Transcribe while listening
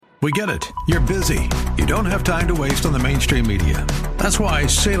We get it. You're busy. You don't have time to waste on the mainstream media. That's why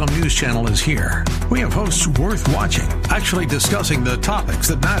Salem News Channel is here. We have hosts worth watching, actually discussing the topics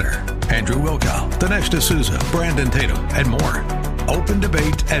that matter. Andrew Wilkow, Dinesh D'Souza, Brandon Tatum, and more. Open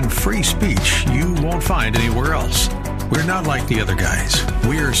debate and free speech you won't find anywhere else. We're not like the other guys.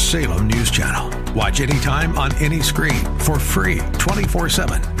 We're Salem News Channel. Watch anytime on any screen for free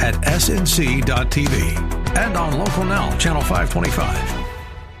 24/7 at snc.tv and on Local Now, Channel 525.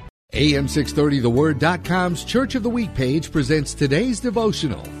 AM630TheWord.com's Church of the Week page presents today's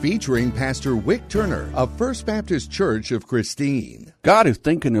devotional featuring Pastor Wick Turner of First Baptist Church of Christine. God is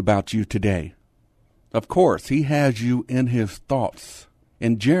thinking about you today. Of course, He has you in His thoughts.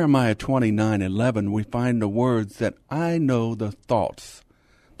 In Jeremiah 29:11, we find the words that I know the thoughts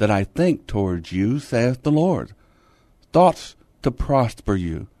that I think towards you, saith the Lord. Thoughts to prosper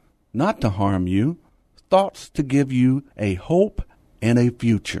you, not to harm you. Thoughts to give you a hope and a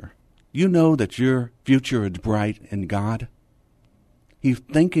future. You know that your future is bright in God. He's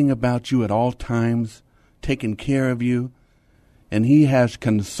thinking about you at all times, taking care of you, and He has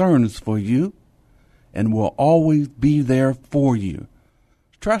concerns for you and will always be there for you.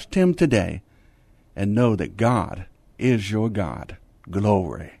 Trust Him today and know that God is your God.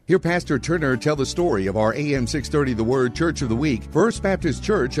 Glory. Hear Pastor Turner tell the story of our AM630 The Word Church of the Week, First Baptist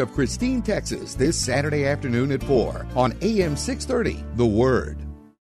Church of Christine, Texas, this Saturday afternoon at 4 on AM630 The Word.